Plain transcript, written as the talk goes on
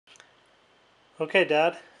Okay,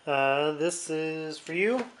 Dad, this is for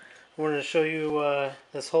you. I wanted to show you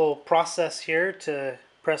this whole process here to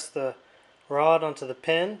press the rod onto the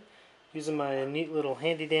pin using my neat little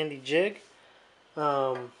handy dandy jig.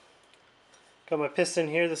 Got my piston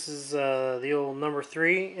here. This is the old number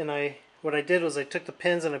 3, and what I did was I took the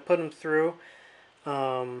pins and I put them through.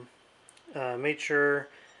 Made sure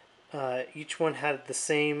each one had the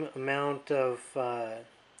same amount of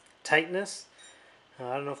tightness.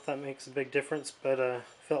 I don't know if that makes a big difference, but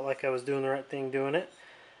felt like I was doing the right thing doing it.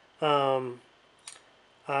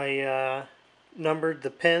 I numbered the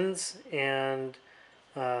pins and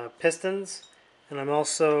pistons, and I'm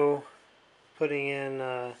also putting in,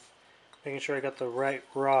 making sure I got the right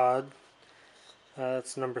rod.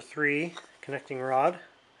 That's number 3, connecting rod.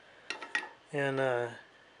 And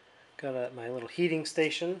got my little heating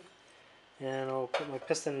station, and I'll put my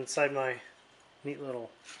piston inside my neat little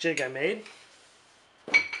jig I made.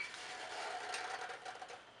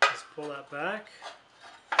 Just pull that back,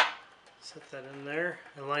 set that in there,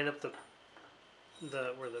 and line up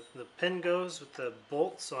where the pin goes with the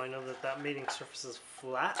bolt, so I know that that mating surface is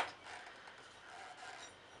flat.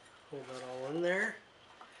 Hold that all in there.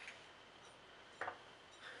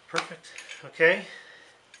 Perfect. Okay.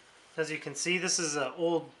 As you can see, this is an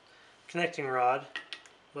old connecting rod,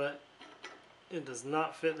 but it does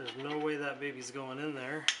not fit. There's no way that baby's going in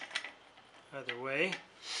there either way.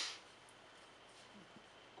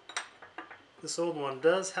 This old one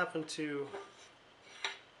does happen to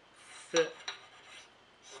fit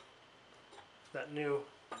that new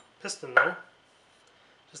piston though,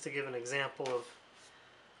 just to give an example of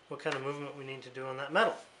what kind of movement we need to do on that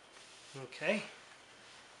metal. Okay,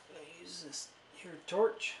 I'm going to use this here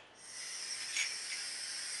torch.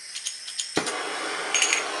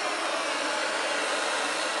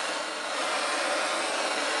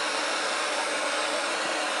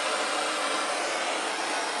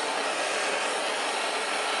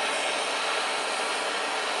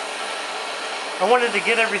 I wanted to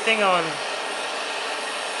get everything on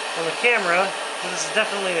the camera. This is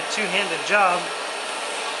definitely a two-handed job,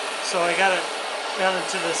 so I got it mounted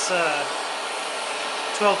to this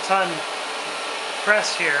 12-ton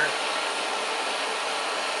press here.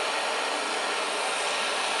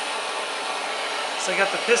 So I got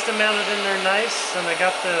the piston mounted in there nice, and I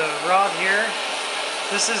got the rod here.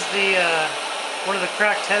 This is the one of the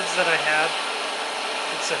cracked heads that I had.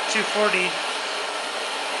 It's a 240.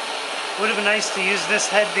 Would have been nice to use this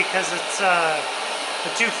head because it's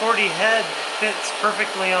the 240 head fits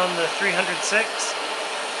perfectly on the 306,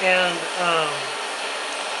 and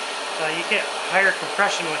you get higher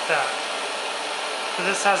compression with that. So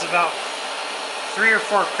this has about 3 or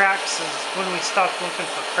 4 cracks is when we stopped looking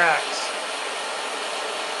for cracks.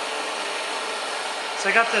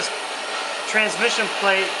 So I got this transmission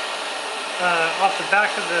plate off the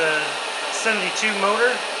back of the 72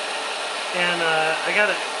 motor, and I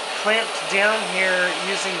got it clamped down here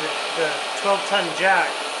using the 12-ton jack,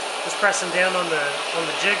 just pressing down on the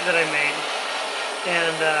jig that I made,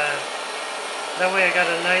 and that way I got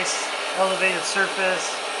a nice elevated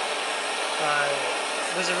surface.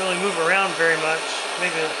 Doesn't really move around very much,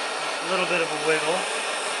 maybe a little bit of a wiggle.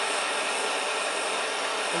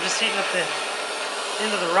 I'm just heating up the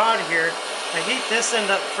end of the rod here. I heat this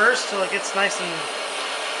end up first till it gets nice and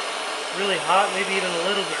really hot, maybe even a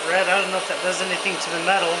little bit red. I don't know if that does anything to the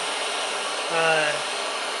metal.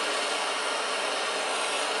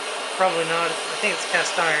 Probably not. I think it's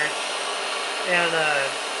cast iron. And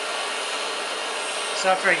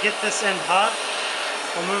so after I get this end hot,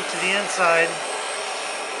 I'll move to the inside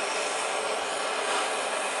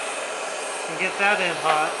and get that end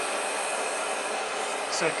hot.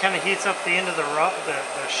 So it kind of heats up the end of the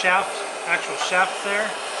shaft, actual shaft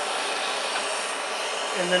there.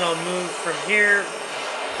 And then I'll move from here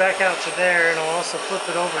back out to there, and I'll also flip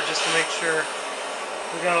it over just to make sure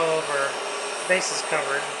we got all of our bases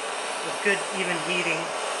covered with good even heating.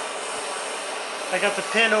 I got the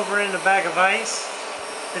pin over in a bag of ice.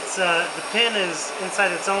 It's the pin is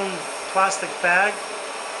inside its own plastic bag,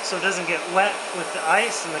 so it doesn't get wet with the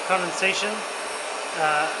ice and the condensation.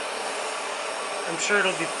 I'm sure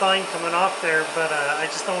it'll be fine coming off there, but I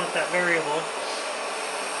just don't want that variable.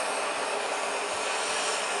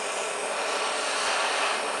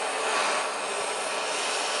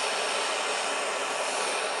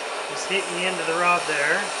 Just hitting the end of the rod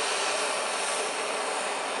there.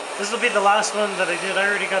 This will be the last one that I did. I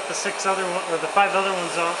already got the 5 other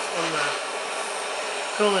ones off on the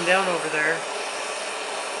cooling down over there.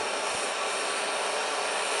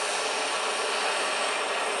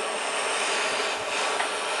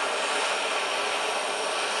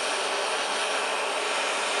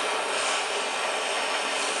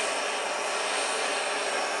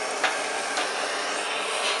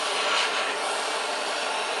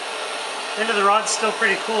 end of the rod's still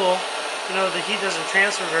pretty cool. You know, the heat doesn't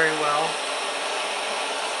transfer very well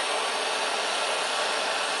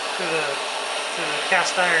to the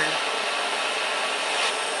cast iron.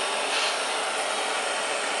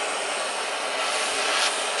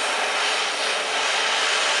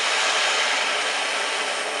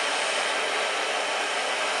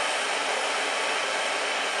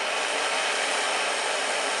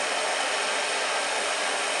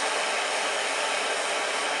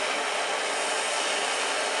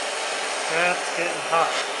 That's getting hot.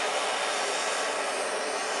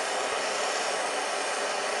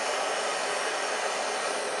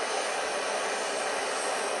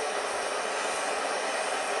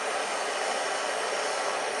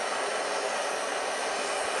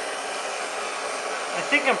 I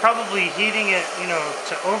think I'm probably heating it, you know,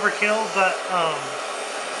 to overkill, but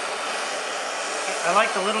I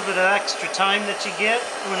like the little bit of extra time that you get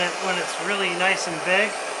when it's really nice and big.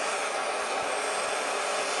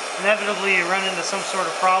 Inevitably you run into some sort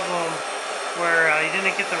of problem where you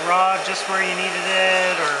didn't get the rod just where you needed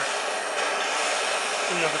it, or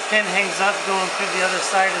you know, the pin hangs up going through the other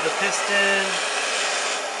side of the piston.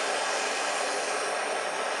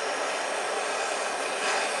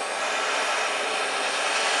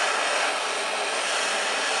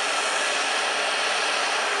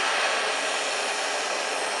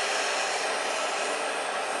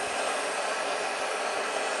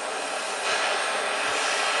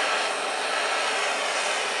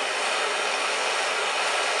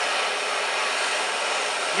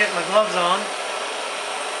 Get my gloves on,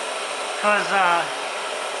 because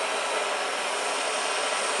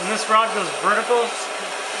when this rod goes vertical,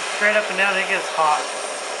 straight up and down, it gets hot.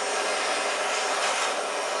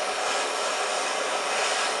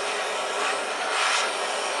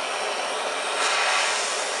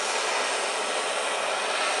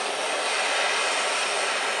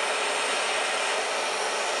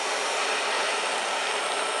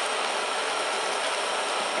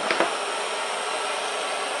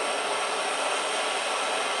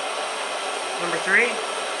 Number 3.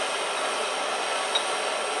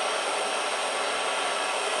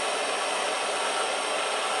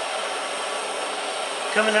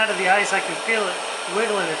 Coming out of the ice, I can feel it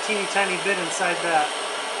wiggling a teeny tiny bit inside that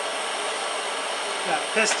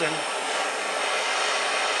piston.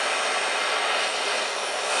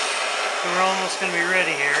 So we're almost going to be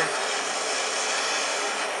ready here.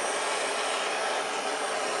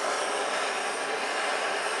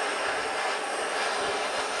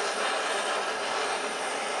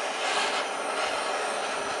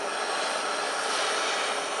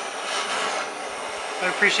 I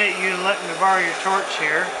appreciate you letting me borrow your torch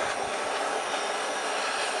here.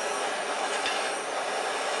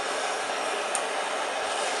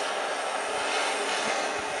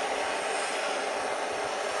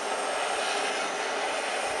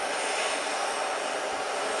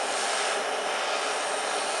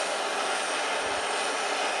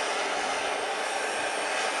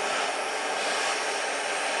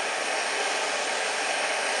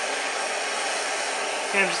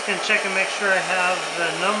 Okay, I'm just going to check and make sure I have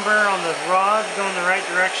the number on the rod going the right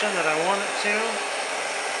direction that I want it to.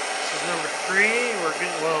 This is number 3. We're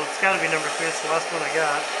good. Well, it's got to be number 3. It's the last one I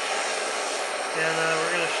got. And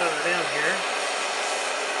we're going to shut her down here.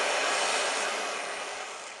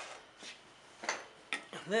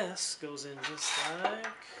 And this goes in just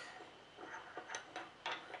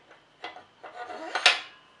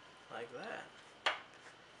like that.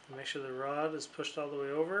 Make sure the rod is pushed all the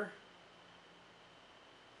way over.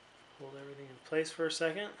 Hold everything in place for a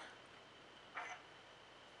second.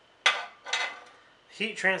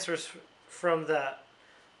 Heat transfers from that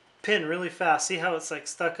pin really fast. See how it's like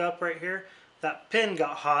stuck up right here? That pin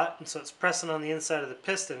got hot, and so it's pressing on the inside of the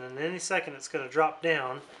piston, and any second it's going to drop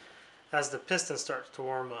down as the piston starts to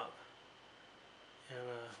warm up. And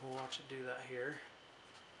we'll watch it do that here.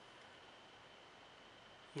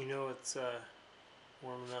 You know it's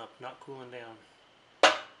warming up, not cooling down.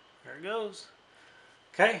 There it goes.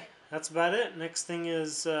 Okay, that's about it. Next thing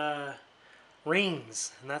is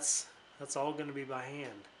rings, and that's all going to be by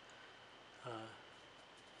hand.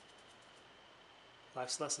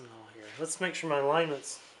 Life's lesson all here. Let's make sure my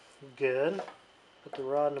alignment's good. Put the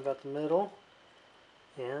rod in about the middle,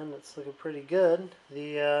 and it's looking pretty good.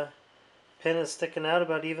 The pin is sticking out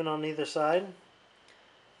about even on either side,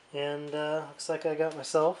 and looks like I got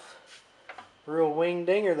myself a real wing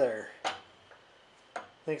dinger there.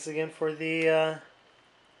 Thanks again for the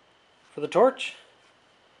torch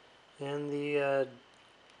and the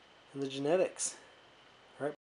genetics.